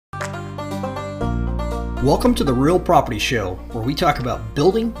Welcome to the Real Property Show, where we talk about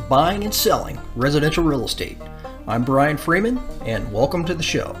building, buying, and selling residential real estate. I'm Brian Freeman, and welcome to the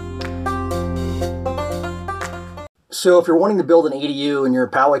show. So if you're wanting to build an ADU and you're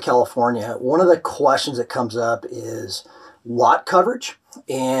in Poway, California, one of the questions that comes up is lot coverage.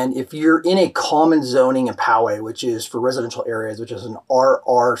 And if you're in a common zoning in Poway, which is for residential areas, which is an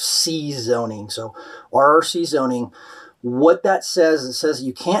RRC zoning. So RRC zoning, what that says, it says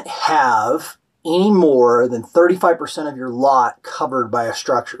you can't have any more than 35% of your lot covered by a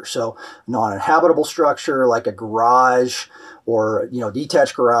structure. So non-inhabitable structure like a garage or,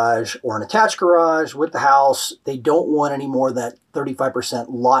 detached garage or an attached garage with the house, they don't want any more than that 35%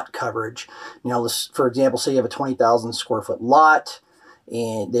 lot coverage. For example, say you have a 20,000 square foot lot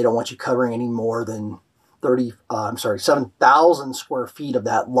and they don't want you covering any more than 7,000 square feet of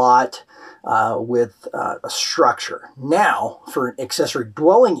that lot with a structure. Now, for an accessory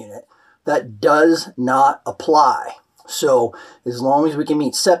dwelling unit, that does not apply. So as long as we can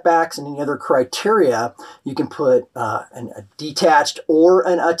meet setbacks and any other criteria, you can put a detached or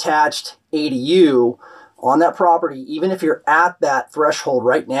an attached ADU on that property, even if you're at that threshold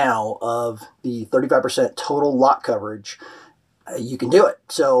right now of the 35% total lot coverage, you can do it.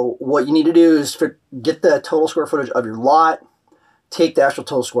 So what you need to do is get the total square footage of your lot, take the actual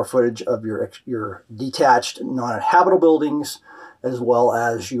total square footage of your detached non-habitable buildings, as well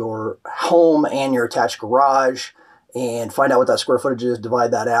as your home and your attached garage, and find out what that square footage is, divide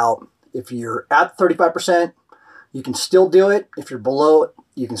that out. If you're at 35%, you can still do it. If you're below it,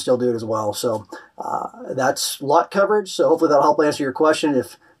 you can still do it as well. So that's lot coverage. So hopefully that'll help answer your question.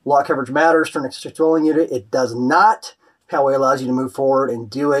 If lot coverage matters for an accessory dwelling unit, it does not. Poway allows you to move forward and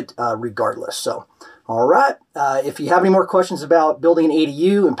do it regardless. So, all right. If you have any more questions about building an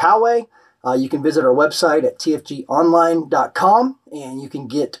ADU in Poway, you can visit our website at tfgonline.com, and you can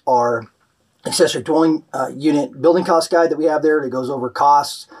get our accessory dwelling unit building cost guide that we have there that goes over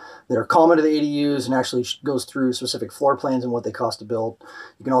costs that are common to the ADUs and actually goes through specific floor plans and what they cost to build.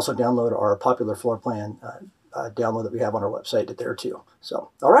 You can also download our popular floor plan download that we have on our website there too. So,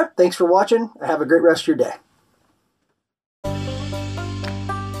 all right, thanks for watching. Have a great rest of your day.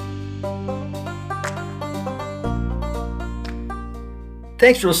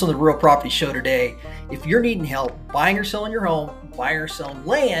 Thanks for listening to the Real Property Show today. If you're needing help buying or selling your home, buying or selling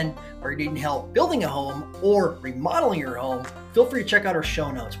land, or you're needing help building a home or remodeling your home, feel free to check out our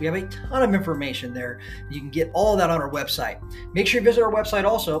show notes. We have a ton of information there. You can get all of that on our website. Make sure you visit our website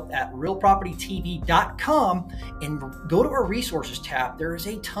also at realpropertytv.com and go to our resources tab. There is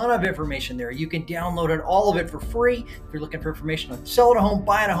a ton of information there. You can download it, all of it for free. If you're looking for information on selling a home,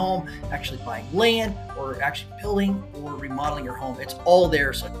 buying a home, actually buying land, or actually building or remodeling your home, it's all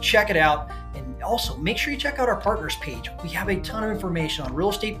there. So check it out. And also make sure you check out our partners page. We have a ton of information on real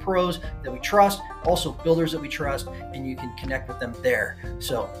estate pros that we trust, also builders that we trust, and you can connect with them there.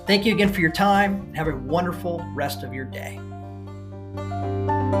 So thank you again for your time and have a wonderful rest of your day.